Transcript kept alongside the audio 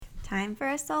time for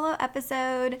a solo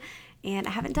episode. And I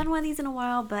haven't done one of these in a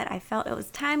while, but I felt it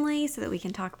was timely so that we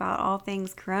can talk about all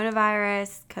things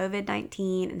coronavirus,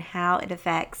 COVID-19, and how it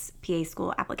affects PA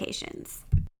school applications.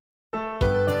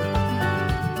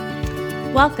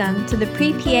 Welcome to the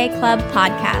Pre-PA Club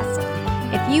podcast.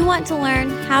 If you want to learn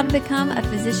how to become a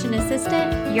physician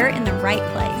assistant, you're in the right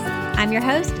place. I'm your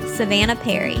host, Savannah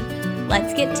Perry.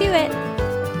 Let's get to it.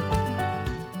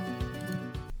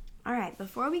 All right,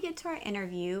 before we get to our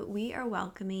interview, we are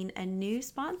welcoming a new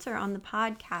sponsor on the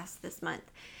podcast this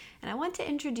month. And I want to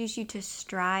introduce you to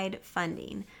Stride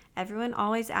Funding. Everyone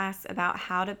always asks about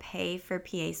how to pay for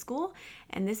PA school,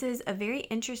 and this is a very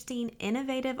interesting,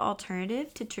 innovative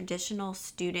alternative to traditional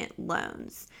student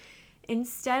loans.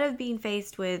 Instead of being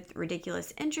faced with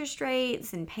ridiculous interest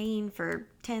rates and paying for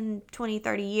 10, 20,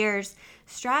 30 years,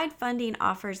 Stride Funding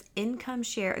offers income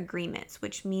share agreements,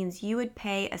 which means you would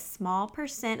pay a small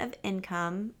percent of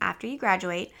income after you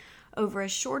graduate over a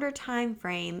shorter time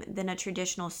frame than a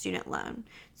traditional student loan.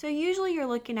 So usually you're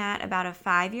looking at about a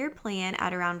 5-year plan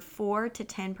at around 4 to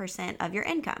 10% of your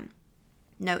income.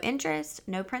 No interest,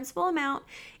 no principal amount,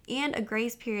 and a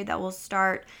grace period that will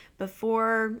start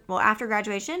after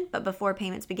graduation, but before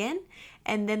payments begin.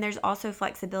 And then there's also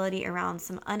flexibility around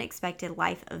some unexpected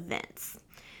life events.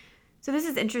 So this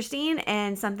is interesting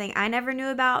and something I never knew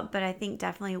about, but I think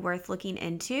definitely worth looking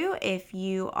into if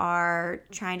you are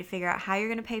trying to figure out how you're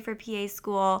going to pay for PA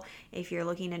school, if you're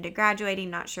looking into graduating,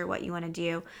 not sure what you want to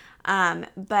do.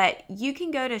 But you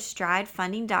can go to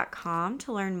stridefunding.com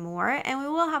to learn more, and we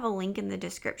will have a link in the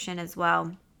description as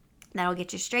well. That'll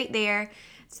get you straight there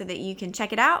so that you can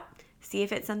check it out, see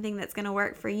if it's something that's going to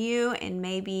work for you, and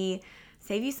maybe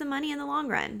save you some money in the long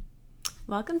run.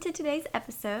 Welcome to today's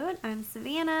episode. I'm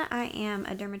Savannah. I am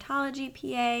a dermatology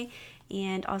PA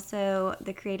and also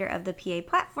the creator of the PA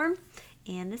platform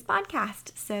and this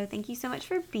podcast. So thank you so much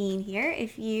for being here.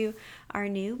 If you are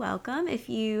new, welcome. If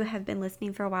you have been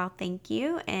listening for a while, thank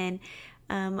you. And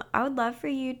I would love for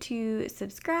you to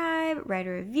subscribe, write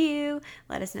a review,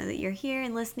 let us know that you're here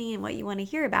and listening and what you want to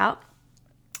hear about.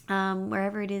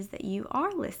 Wherever it is that you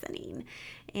are listening.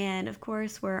 And of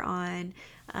course, we're on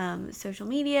social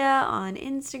media, on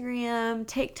Instagram,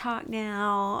 TikTok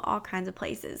now, all kinds of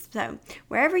places. So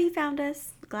wherever you found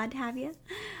us, glad to have you.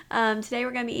 Today,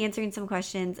 we're going to be answering some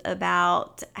questions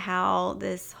about how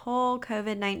this whole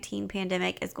COVID-19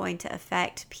 pandemic is going to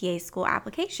affect PA school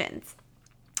applications.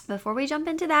 Before we jump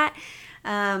into that,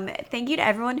 thank you to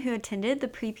everyone who attended the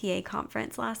Pre-PA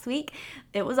conference last week.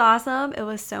 It was awesome. It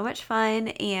was so much fun.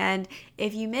 And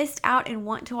if you missed out and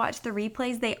want to watch the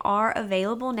replays, they are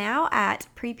available now at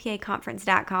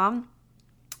prepaconference.com.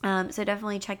 So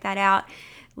definitely check that out.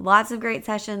 Lots of great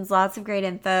sessions, lots of great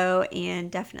info,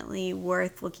 and definitely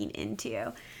worth looking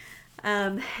into.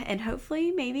 And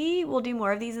hopefully maybe we'll do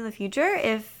more of these in the future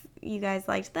if you guys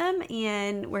liked them,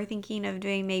 and we're thinking of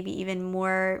doing maybe even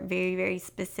more very, very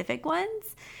specific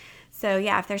ones. So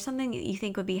yeah, if there's something that you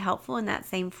think would be helpful in that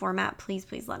same format, please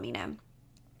let me know.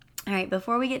 All right,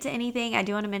 before we get to anything, I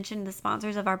do want to mention the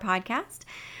sponsors of our podcast.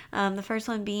 The first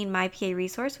one being My PA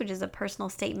Resource, which is a personal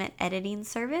statement editing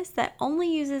service that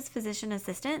only uses physician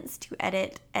assistants to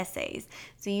edit essays.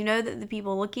 So you know that the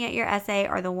people looking at your essay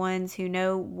are the ones who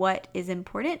know what is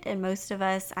important, and most of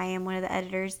us, I am one of the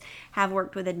editors, have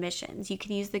worked with admissions. You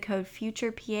can use the code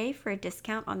FUTUREPA for a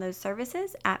discount on those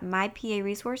services at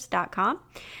myparesource.com.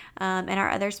 And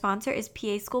our other sponsor is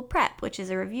PA School Prep, which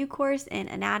is a review course in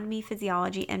anatomy,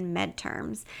 physiology, and med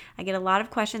terms. I get a lot of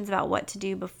questions about what to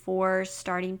do before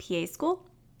starting PA school.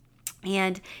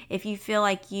 And if you feel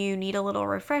like you need a little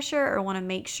refresher or want to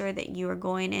make sure that you are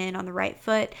going in on the right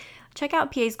foot, check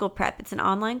out PA School Prep. It's an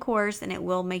online course, and it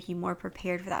will make you more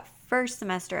prepared for that first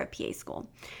semester of PA school.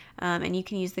 And you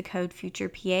can use the code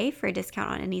FUTUREPA for a discount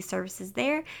on any services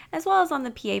there, as well as on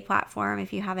the PA platform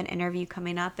if you have an interview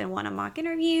coming up and want a mock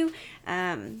interview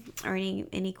or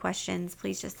any questions,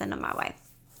 please just send them my way.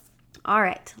 All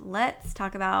right, let's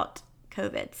talk about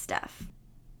COVID stuff.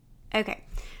 Okay,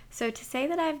 so to say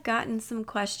that I've gotten some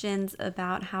questions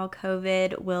about how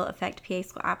COVID will affect PA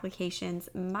school applications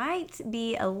might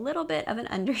be a little bit of an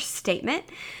understatement,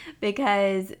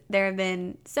 because there have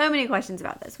been so many questions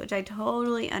about this, which I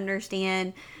totally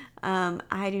understand.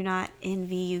 I do not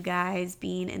envy you guys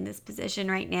being in this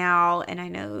position right now, and I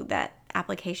know that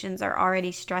applications are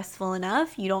already stressful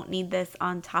enough. You don't need this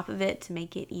on top of it to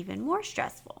make it even more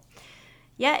stressful.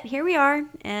 Yet here we are,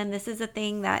 and this is a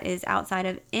thing that is outside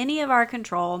of any of our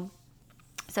control,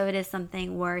 so it is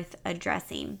something worth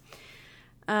addressing.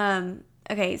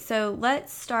 Okay, so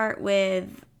let's start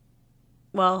with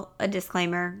well, a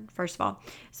disclaimer, first of all.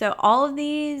 So all of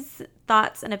these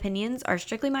thoughts and opinions are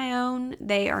strictly my own.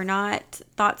 They are not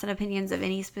thoughts and opinions of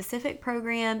any specific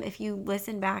program. If you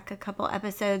listen back a couple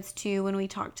episodes to when we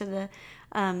talked to the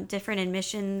different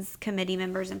admissions committee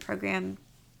members and program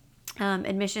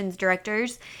admissions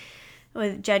directors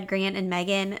with Jed Grant and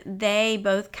Megan, they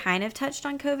both kind of touched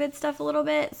on COVID stuff a little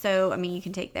bit. So, I mean, you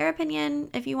can take their opinion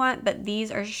if you want, but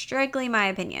these are strictly my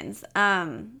opinions.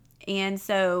 And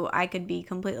so I could be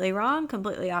completely wrong,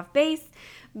 completely off base,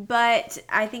 but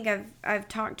I think I've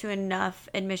talked to enough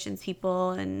admissions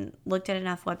people and looked at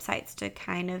enough websites to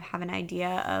kind of have an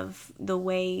idea of the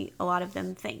way a lot of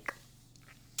them think.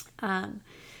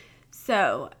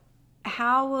 So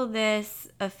how will this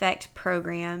affect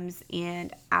programs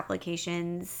and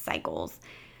applications cycles?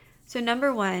 So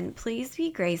number one, please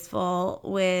be graceful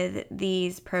with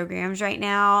these programs right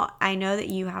now. I know that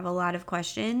you have a lot of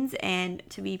questions, and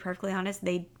to be perfectly honest,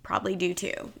 they probably do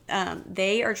too.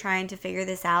 They are trying to figure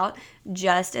this out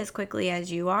just as quickly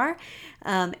as you are.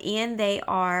 And they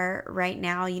are right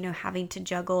now, having to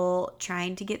juggle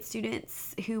trying to get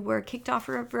students who were kicked off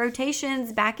of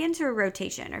rotations back into a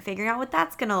rotation, or figuring out what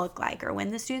that's going to look like, or when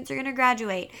the students are going to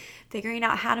graduate, figuring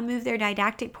out how to move their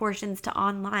didactic portions to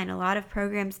online. A lot of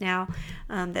programs now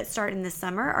that start in the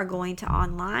summer are going to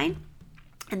online.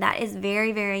 And that is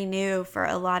very, very new for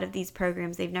a lot of these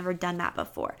programs. They've never done that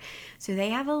before. So they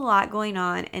have a lot going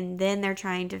on, and then they're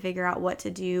trying to figure out what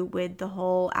to do with the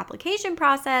whole application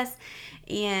process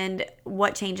and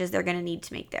what changes they're going to need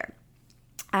to make there.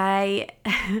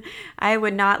 I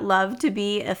would not love to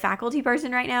be a faculty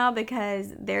person right now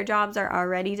because their jobs are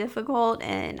already difficult,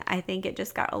 and I think it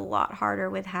just got a lot harder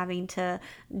with having to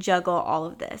juggle all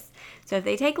of this. So if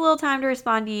they take a little time to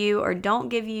respond to you or don't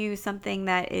give you something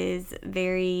that is a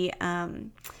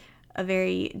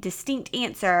very distinct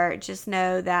answer, just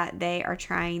know that they are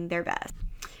trying their best,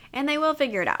 and they will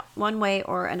figure it out one way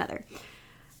or another.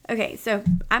 Okay, so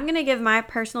I'm going to give my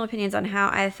personal opinions on how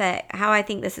I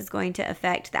think this is going to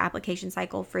affect the application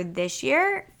cycle for this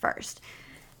year first.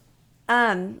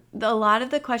 A lot of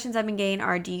the questions I've been getting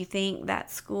are, do you think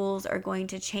that schools are going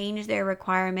to change their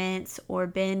requirements or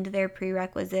bend their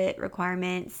prerequisite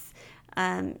requirements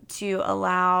to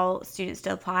allow students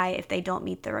to apply if they don't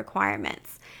meet the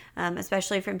requirements?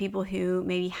 Especially from people who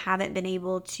maybe haven't been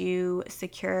able to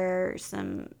secure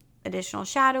some additional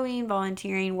shadowing,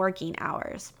 volunteering, working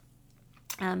hours.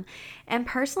 And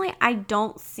personally, I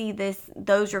don't see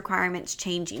those requirements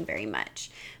changing very much,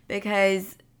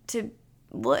 because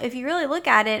if you really look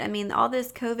at it, I mean, all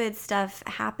this COVID stuff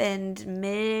happened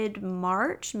mid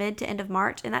to end of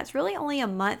March, and that's really only a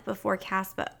month before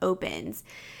CASPA opens.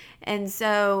 And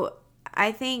so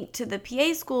I think to the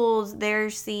PA schools,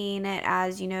 they're seeing it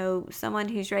as, someone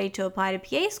who's ready to apply to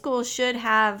PA school should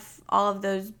have all of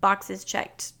those boxes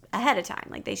checked ahead of time.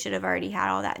 Like, they should have already had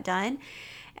all that done.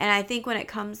 And I think when it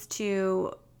comes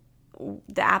to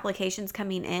the applications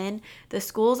coming in, the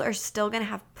schools are still going to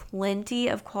have plenty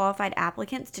of qualified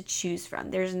applicants to choose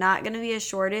from. There's not going to be a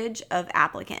shortage of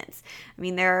applicants. I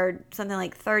mean, there are something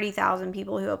like 30,000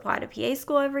 people who apply to PA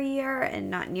school every year, and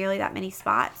not nearly that many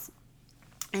spots.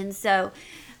 And so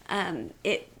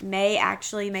it may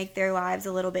actually make their lives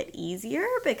a little bit easier,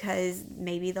 because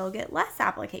maybe they'll get less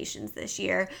applications this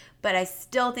year, but I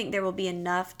still think there will be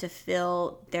enough to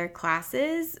fill their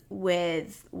classes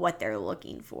with what they're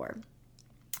looking for.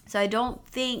 So I don't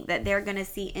think that they're going to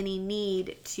see any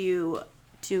need to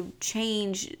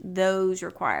change those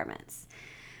requirements.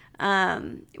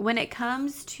 When it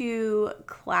comes to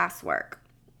classwork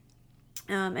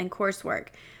and coursework,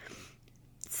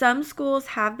 some schools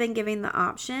have been giving the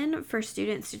option for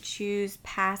students to choose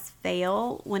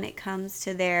pass-fail when it comes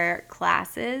to their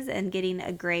classes and getting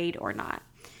a grade or not,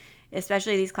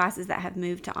 especially these classes that have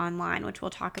moved to online, which we'll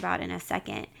talk about in a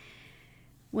second.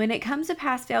 When it comes to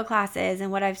pass-fail classes,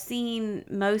 and what I've seen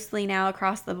mostly now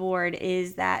across the board,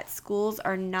 is that schools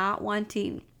are not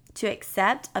wanting to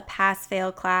accept a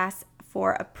pass-fail class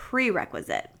for a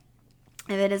prerequisite.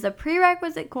 If it is a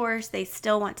prerequisite course, they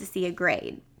still want to see a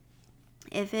grade.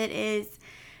 If it is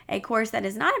a course that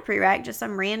is not a prereq, just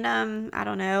some random, I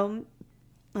don't know,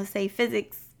 let's say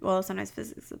physics. Well, sometimes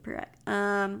physics is a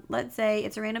prereq. Let's say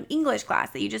it's a random English class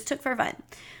that you just took for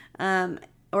fun,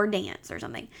 or dance or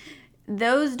something.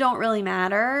 Those don't really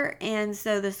matter, and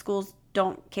so the schools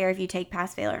don't care if you take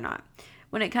pass-fail or not.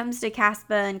 When it comes to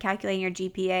CASPA and calculating your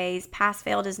GPAs,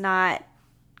 pass-fail does not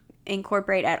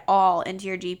incorporate at all into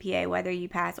your GPA, whether you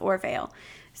pass or fail.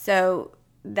 So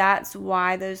that's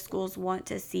why those schools want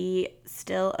to see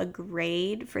still a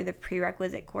grade for the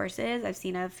prerequisite courses. I've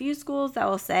seen a few schools that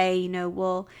will say,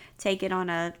 we'll take it on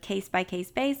a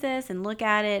case-by-case basis and look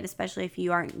at it, especially if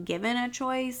you aren't given a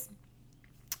choice.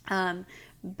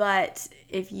 But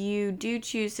if you do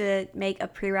choose to make a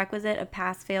prerequisite a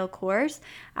pass-fail course,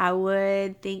 I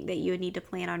would think that you would need to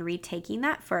plan on retaking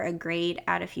that for a grade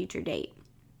at a future date.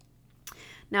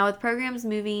 Now, with programs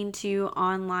moving to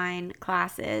online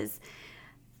classes,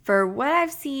 for what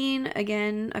I've seen,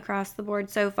 again, across the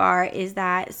board so far, is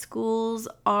that schools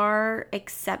are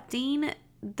accepting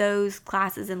those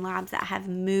classes and labs that have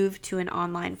moved to an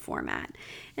online format.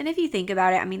 And if you think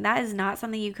about it, that is not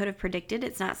something you could have predicted.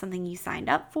 It's not something you signed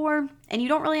up for, and you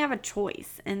don't really have a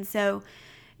choice. And so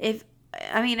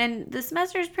and the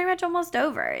semester is pretty much almost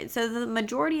over. So the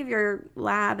majority of your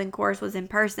lab and course was in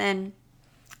person.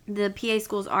 The PA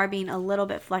schools are being a little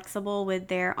bit flexible with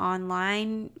their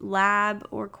online lab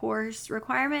or course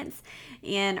requirements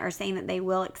and are saying that they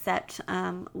will accept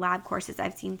lab courses.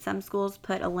 I've seen some schools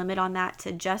put a limit on that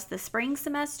to just the spring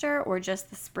semester or just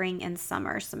the spring and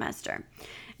summer semester.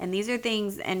 And these are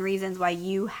things and reasons why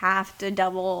you have to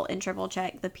double and triple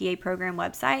check the PA program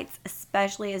websites,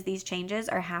 especially as these changes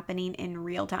are happening in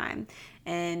real time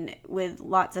and with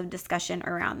lots of discussion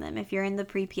around them. If you're in the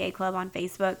Pre-PA Club on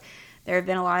Facebook, there have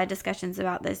been a lot of discussions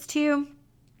about this too,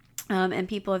 and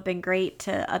people have been great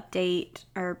to update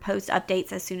or post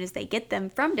updates as soon as they get them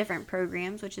from different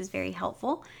programs, which is very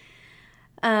helpful.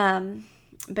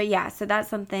 But yeah, so that's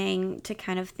something to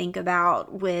kind of think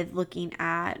about with looking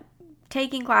at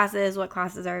taking classes, what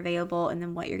classes are available, and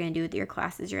then what you're going to do with your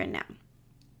classes you're in now.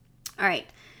 All right.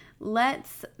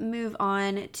 Let's move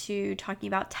on to talking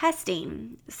about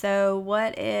testing. So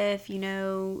what if,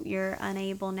 you're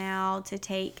unable now to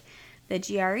take the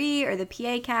GRE or the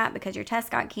PA CAP because your test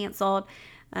got canceled?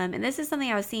 And this is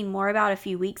something I was seeing more about a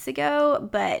few weeks ago,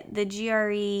 but the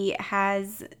GRE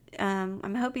has,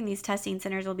 I'm hoping these testing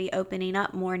centers will be opening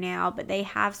up more now, but they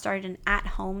have started an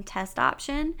at-home test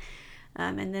option.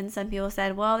 And then some people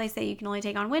said, well, they say you can only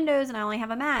take on Windows and I only have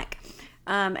a Mac.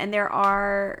 And there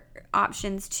are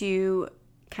options to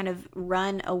kind of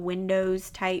run a Windows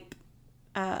type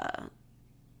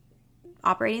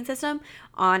operating system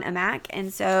on a Mac.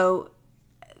 And so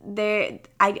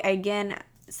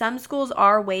some schools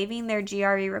are waiving their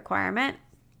GRE requirement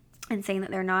and saying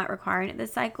that they're not requiring it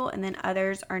this cycle, and then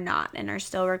others are not and are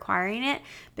still requiring it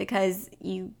because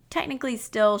you technically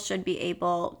still should be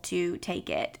able to take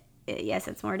it. Yes,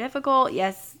 it's more difficult.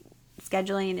 Yes,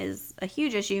 scheduling is a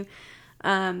huge issue.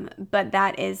 But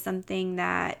that is something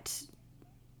that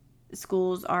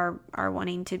schools are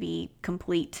wanting to be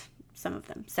complete, some of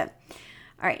them. So, all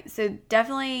right. So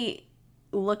definitely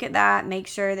look at that. Make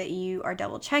sure that you are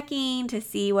double checking to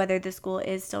see whether the school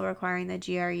is still requiring the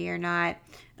GRE or not.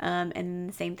 And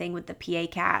the same thing with the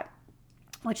PA CAP,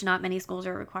 which not many schools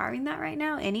are requiring that right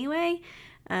now anyway.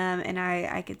 And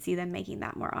I could see them making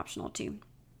that more optional too.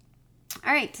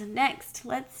 All right. Next,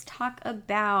 let's talk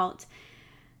about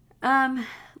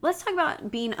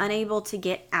being unable to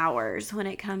get hours when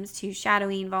it comes to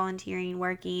shadowing, volunteering,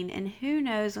 working, and who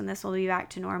knows when this will be back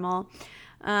to normal.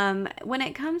 When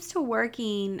it comes to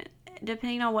working,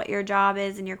 depending on what your job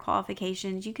is and your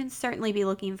qualifications, you can certainly be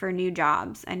looking for new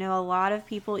jobs. I know a lot of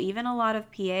people, even a lot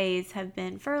of PAs, have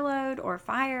been furloughed or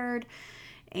fired,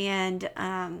 and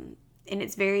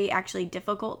it's very actually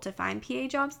difficult to find PA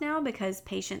jobs now because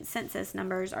patient census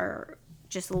numbers are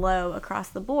just low across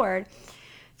the board.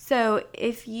 So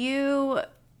if you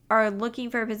are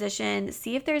looking for a position,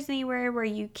 see if there's anywhere where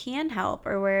you can help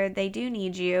or where they do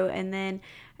need you. And then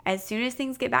as soon as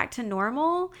things get back to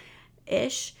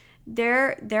normal-ish,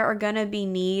 there are going to be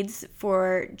needs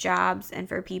for jobs and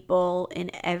for people in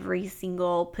every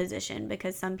single position,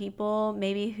 because some people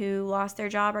maybe who lost their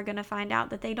job are going to find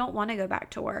out that they don't want to go back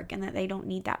to work and that they don't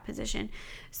need that position.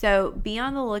 So be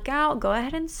on the lookout. Go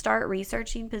ahead and start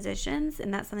researching positions,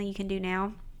 and that's something you can do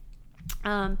now.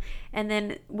 And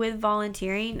then with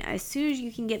volunteering, as soon as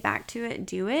you can get back to it,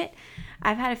 do it.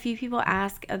 I've had a few people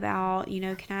ask about,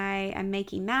 I'm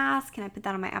making masks. Can I put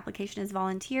that on my application as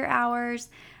volunteer hours?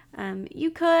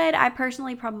 You could. I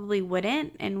personally probably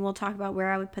wouldn't, and we'll talk about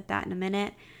where I would put that in a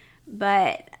minute.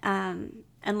 But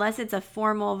unless it's a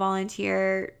formal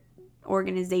volunteer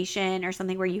organization or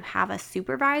something where you have a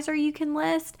supervisor you can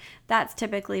list, that's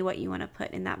typically what you want to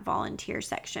put in that volunteer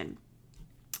section.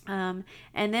 And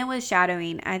then with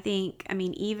shadowing,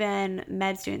 even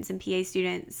med students and PA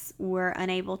students were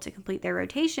unable to complete their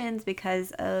rotations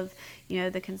because of,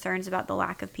 the concerns about the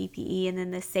lack of PPE and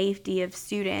then the safety of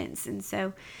students. And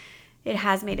so it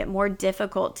has made it more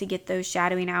difficult to get those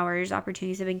shadowing hours.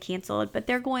 Opportunities have been canceled, but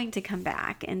they're going to come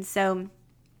back. And so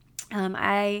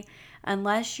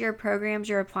unless your programs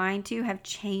you're applying to have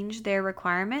changed their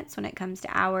requirements when it comes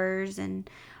to hours and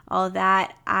all of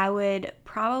that, I would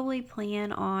probably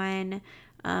plan on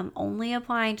only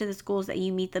applying to the schools that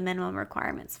you meet the minimum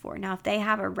requirements for. Now, if they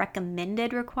have a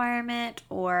recommended requirement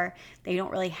or they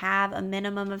don't really have a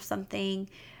minimum of something,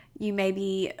 you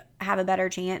maybe have a better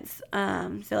chance.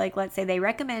 So like, let's say they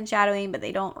recommend shadowing, but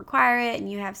they don't require it,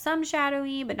 and you have some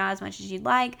shadowing, but not as much as you'd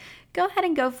like, go ahead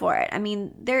and go for it. I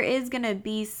mean, there is going to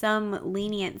be some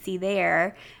leniency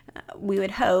there, we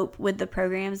would hope, with the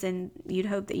programs, and you'd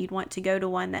hope that you'd want to go to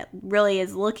one that really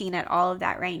is looking at all of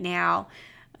that right now.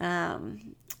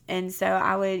 And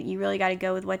so you really got to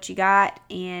go with what you got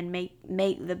and make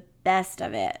the best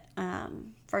of it,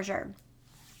 for sure.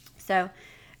 So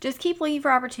just keep looking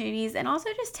for opportunities, and also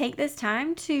just take this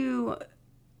time to,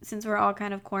 since we're all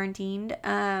kind of quarantined,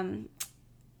 and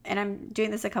I'm doing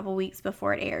this a couple weeks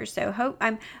before it airs. So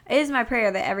it is my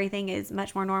prayer that everything is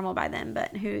much more normal by then,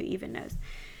 but who even knows?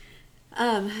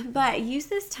 But use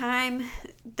this downtime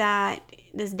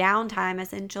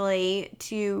essentially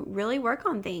to really work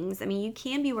on things. I mean, you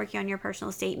can be working on your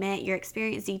personal statement, your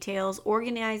experience details,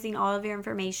 organizing all of your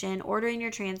information, ordering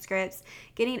your transcripts,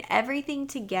 getting everything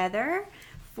together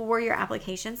for your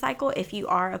application cycle if you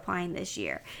are applying this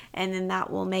year. And then that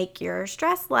will make your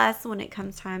stress less when it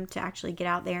comes time to actually get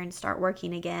out there and start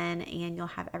working again, and you'll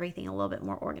have everything a little bit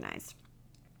more organized.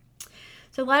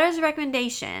 So letters of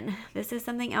recommendation. This is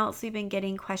something else we've been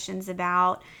getting questions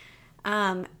about,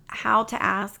 how to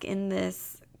ask in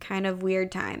this kind of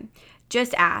weird time.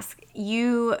 Just ask.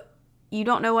 You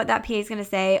don't know what that PA is going to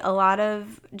say. A lot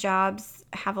of jobs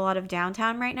have a lot of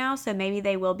downtime right now, so maybe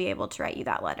they will be able to write you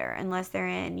that letter, unless they're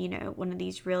in, one of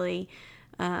these really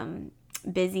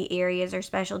busy areas or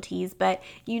specialties. But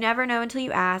you never know until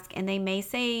you ask, and they may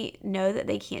say no, that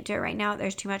they can't do it right now,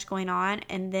 there's too much going on.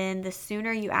 And then the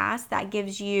sooner you ask, that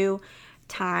gives you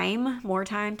more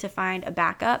time to find a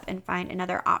backup and find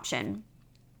another option.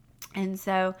 And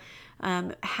so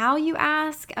how you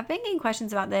ask, I've been getting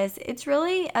questions about this. It's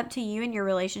really up to you and your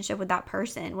relationship with that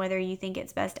person, whether you think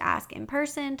it's best to ask in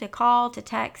person, to call, to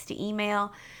text, to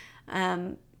email.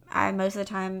 I most of the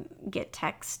time get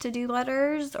texts to do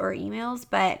letters or emails,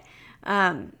 but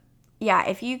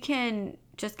if you can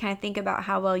just kind of think about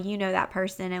how well you know that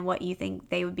person and what you think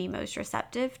they would be most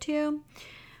receptive to.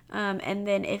 And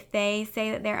then if they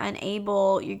say that they're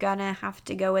unable, you're going to have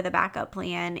to go with a backup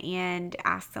plan and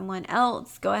ask someone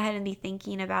else. Go ahead and be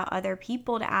thinking about other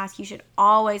people to ask. You should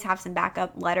always have some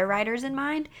backup letter writers in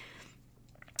mind,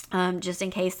 just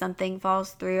in case something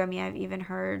falls through. I mean, I've even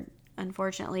heard,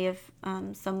 unfortunately, of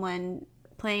someone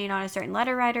planning on a certain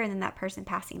letter writer and then that person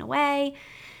passing away.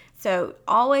 So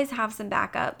always have some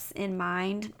backups in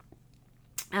mind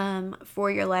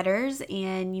for your letters,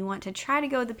 and you want to try to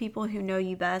go with the people who know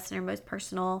you best and are most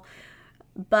personal,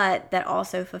 but that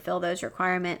also fulfill those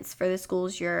requirements for the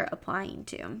schools you're applying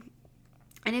to.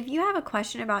 And if you have a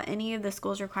question about any of the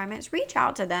school's requirements, reach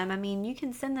out to them. I mean, you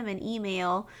can send them an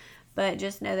email, but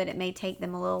just know that it may take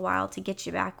them a little while to get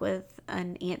you back with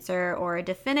an answer or a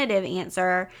definitive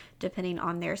answer, depending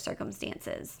on their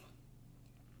circumstances.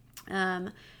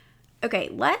 Okay,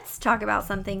 let's talk about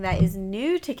something that is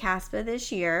new to CASPA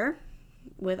this year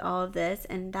with all of this,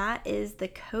 and that is the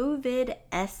COVID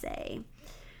essay.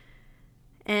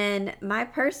 And my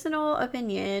personal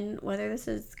opinion, whether this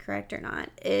is correct or not,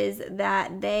 is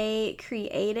that they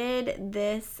created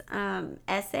this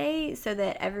essay so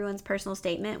that everyone's personal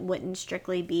statement wouldn't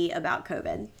strictly be about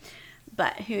COVID.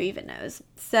 But who even knows?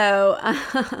 So,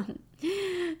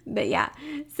 but yeah.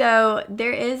 So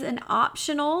there is an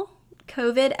optional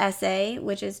COVID essay,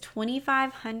 which is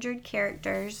 2,500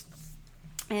 characters.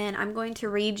 And I'm going to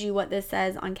read you what this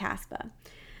says on CASPA.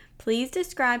 Please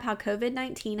describe how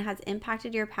COVID-19 has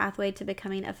impacted your pathway to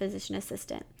becoming a physician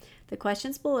assistant. The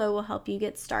questions below will help you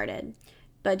get started,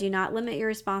 but do not limit your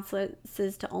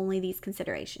responses to only these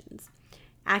considerations.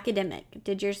 Academic.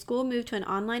 Did your school move to an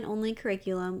online-only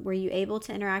curriculum? Were you able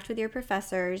to interact with your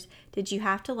professors? Did you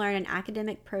have to learn an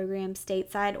academic program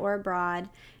stateside or abroad?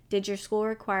 Did your school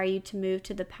require you to move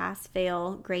to the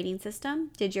pass-fail grading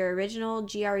system? Did your original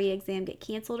GRE exam get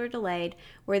canceled or delayed?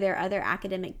 Were there other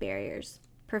academic barriers?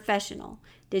 Professional.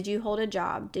 Did you hold a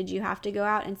job? Did you have to go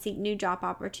out and seek new job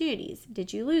opportunities?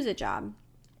 Did you lose a job?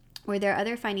 Were there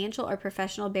other financial or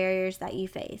professional barriers that you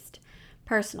faced?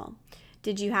 Personal.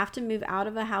 Did you have to move out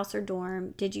of a house or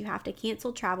dorm? Did you have to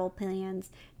cancel travel plans?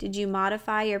 Did you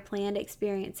modify your planned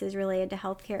experiences related to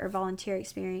healthcare or volunteer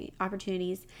experience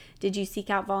opportunities? Did you seek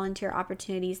out volunteer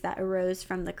opportunities that arose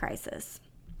from the crisis?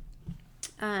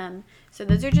 So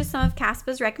those are just some of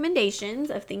CASPA's recommendations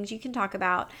of things you can talk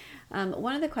about.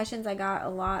 One of the questions I got a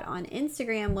lot on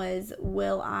Instagram was,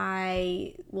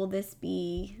 will this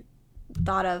be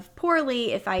thought of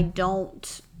poorly if I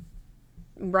don't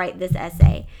write this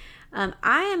essay?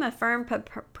 I am a firm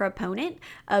proponent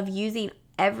of using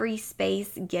every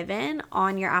space given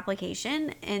on your application.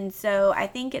 And so I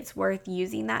think it's worth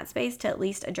using that space to at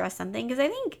least address something, because I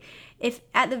think if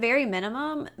at the very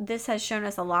minimum, this has shown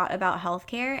us a lot about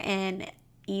healthcare and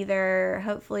either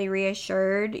hopefully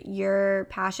reassured your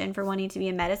passion for wanting to be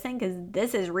in medicine, because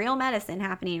this is real medicine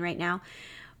happening right now.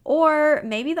 Or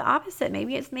maybe the opposite.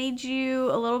 Maybe it's made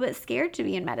you a little bit scared to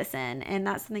be in medicine, and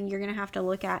that's something you're going to have to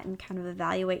look at and kind of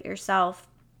evaluate yourself.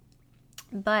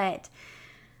 But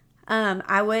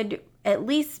I would at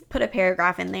least put a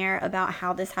paragraph in there about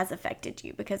how this has affected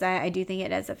you, because I do think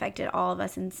it has affected all of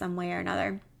us in some way or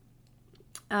another.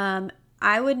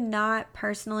 I would not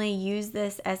personally use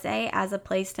this essay as a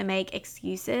place to make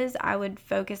excuses. I would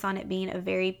focus on it being a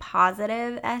very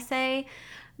positive essay,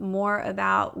 more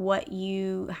about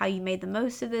how you made the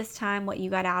most of this time, what you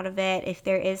got out of it. If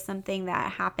there is something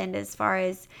that happened as far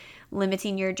as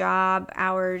limiting your job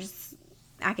hours,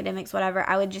 academics, whatever,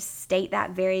 I would just state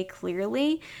that very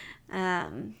clearly,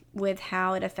 with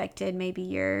how it affected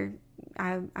maybe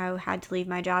I had to leave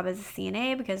my job as a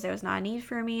CNA because there was not a need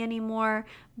for me anymore,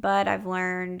 but I've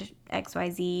learned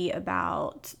XYZ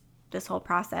about this whole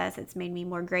process. It's made me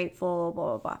more grateful,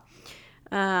 blah, blah, blah.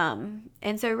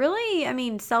 And so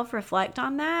really, self-reflect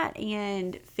on that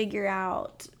and figure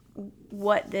out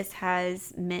what this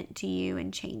has meant to you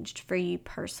and changed for you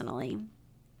personally.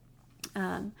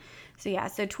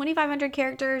 So 2,500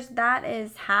 characters, that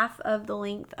is half of the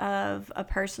length of a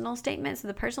personal statement. So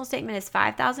the personal statement is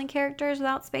 5,000 characters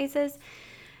without spaces.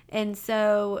 And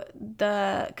so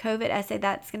the COVID essay,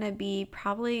 that's going to be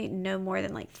probably no more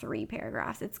than like 3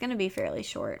 paragraphs. It's going to be fairly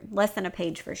short, less than a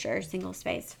page for sure, single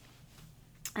space.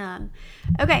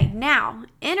 Okay, now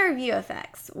interview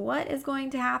effects. What is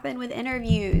going to happen with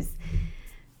interviews?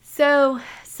 So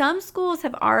some schools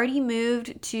have already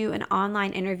moved to an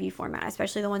online interview format,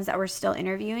 especially the ones that were still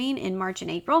interviewing in March and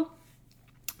April.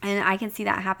 And I can see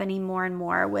that happening more and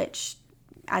more, which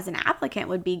as an applicant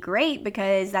would be great,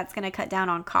 because that's going to cut down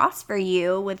on costs for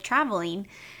you with traveling.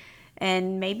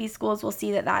 And maybe schools will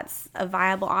see that that's a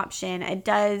viable option. It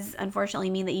does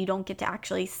unfortunately mean that you don't get to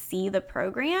actually see the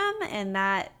program, and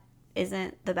that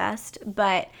isn't the best.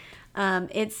 But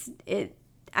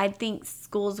I think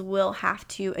schools will have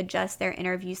to adjust their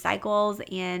interview cycles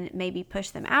and maybe push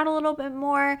them out a little bit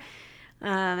more.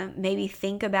 Maybe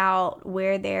think about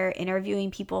where they're interviewing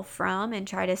people from and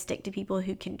try to stick to people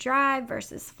who can drive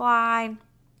versus fly.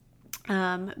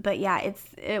 But yeah,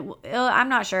 I'm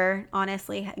not sure,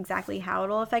 honestly, exactly how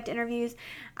it'll affect interviews.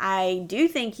 I do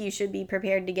think you should be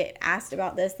prepared to get asked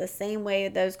about this the same way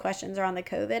those questions are on the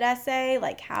COVID essay,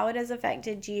 like how it has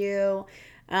affected you.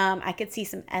 I could see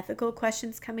some ethical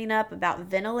questions coming up about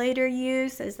ventilator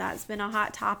use, as that's been a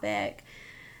hot topic.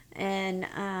 And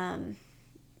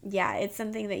it's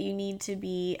something that you need to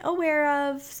be aware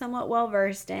of, somewhat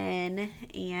well-versed in,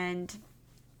 and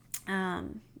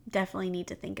definitely need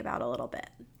to think about a little bit.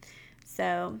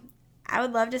 So I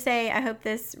would love to say I hope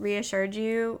this reassured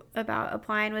you about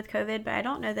applying with COVID, but I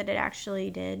don't know that it actually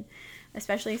did,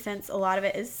 especially since a lot of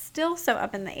it is still so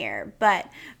up in the air. But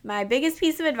my biggest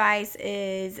piece of advice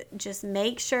is just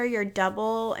make sure you're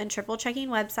double and triple checking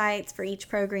websites for each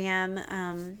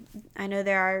program. I know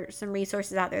there are some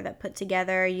resources out there that put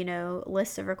together,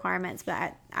 lists of requirements,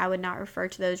 but I would not refer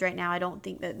to those right now. I don't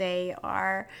think that they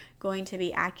are going to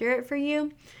be accurate for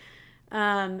you.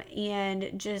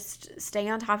 And just stay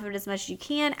on top of it as much as you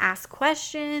can. Ask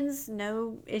questions.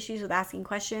 No issues with asking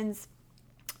questions.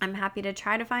 I'm happy to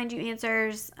try to find you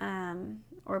answers,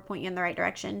 or point you in the right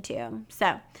direction too.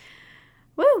 So,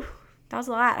 that was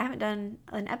a lot. I haven't done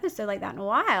an episode like that in a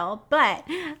while, but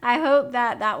I hope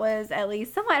that was at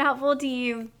least somewhat helpful to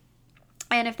you.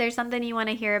 And if there's something you want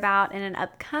to hear about in an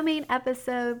upcoming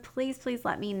episode, please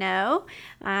let me know.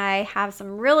 I have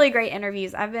some really great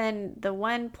interviews. I've been the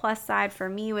one plus side for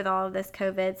me with all of this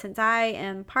COVID. Since I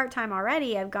am part-time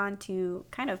already, I've gone to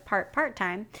kind of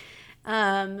part-time.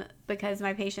 Because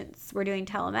my patients were doing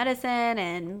telemedicine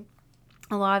and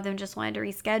a lot of them just wanted to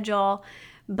reschedule.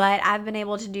 But I've been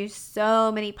able to do so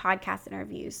many podcast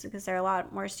interviews because there are a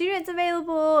lot more students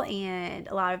available and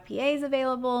a lot of PAs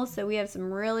available. So we have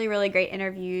some really, really great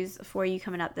interviews for you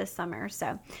coming up this summer.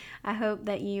 So I hope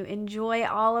that you enjoy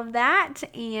all of that.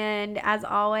 And as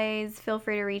always, feel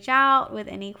free to reach out with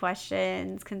any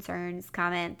questions, concerns,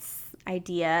 comments,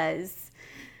 ideas,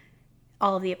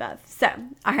 all of the above. So,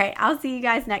 all right, I'll see you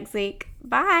guys next week.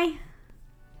 Bye.